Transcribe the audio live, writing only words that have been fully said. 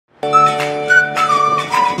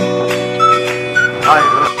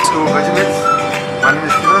to Vege-Mitz. My name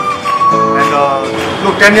is Steven. And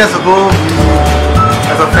 10 years ago,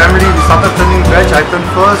 as a family, we started turning veg. I turned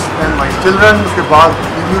first, and my children. उसके बाद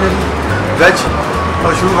immediately veg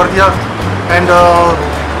शुरू कर दिया. And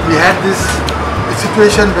we had this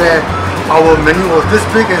situation where our menu was this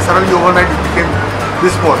big, and suddenly overnight it became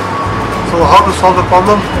this small. So how to solve the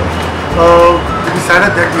problem? We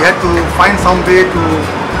decided that we had to find some way to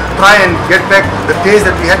try and get back the taste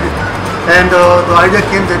that we had. And the idea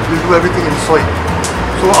came that we'll do everything in soy.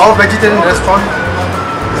 So our vegetarian restaurant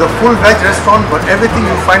is a full veg restaurant, but everything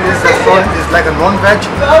you find in this restaurant is like a non-veg,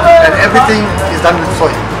 and everything is done with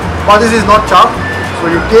soy. But this is not chow. So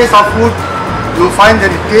when you taste our food, you'll find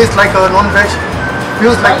that it tastes like a non-veg,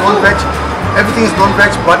 feels like non-veg. Everything is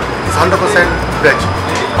non-veg, but it's 100% veg.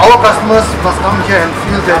 Our customers must come here and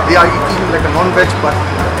feel that they are eating like a non-veg, but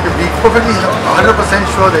they'll be perfectly 100%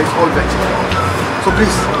 sure that it's all veg. So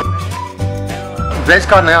please, veg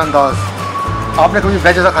का नया अंदाज. आपने कभी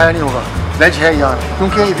veg ऐसा खाया नहीं होगा. Veg है यार,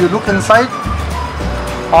 क्योंकि इफ़ यू लुक इनसाइड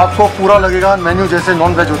आपको पूरा लगेगा मेन्यू जैसे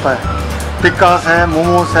नॉन वेज होता है. टिक्कास है,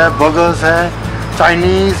 मोमोस है, बर्गर्स है,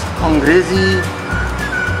 चाइनीज़, अंग्रेज़ी,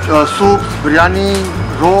 soups, biryani,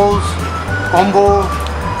 roles, combo,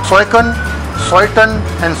 soyton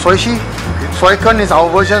and soishi. Soyton is our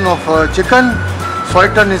version of chicken,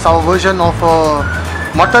 soyton is our version of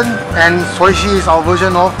mutton, and soishi is our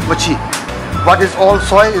version of machi. But it's all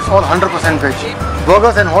soy, it's all 100% veg.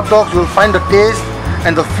 Burgers and hot dogs, you'll find the taste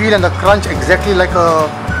and the feel and the crunch exactly like a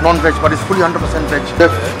non-veg, but it's fully 100% veg. There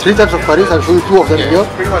are 3 types of curries. I'll show you 2 of them here.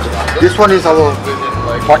 This one is our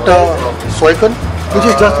butter soyton, which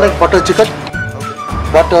is just like butter chicken.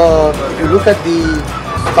 But if you look at the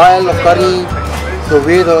style of curry, the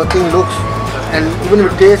way the thing looks, and even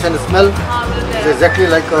with taste and the smell, it's exactly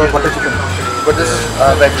like butter chicken. But this is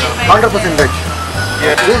veg, 100% veg.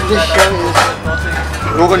 This dish here is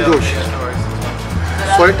Rogan Josh.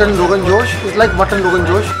 Soyton Rogan Josh is like mutton Rogan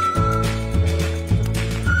Josh.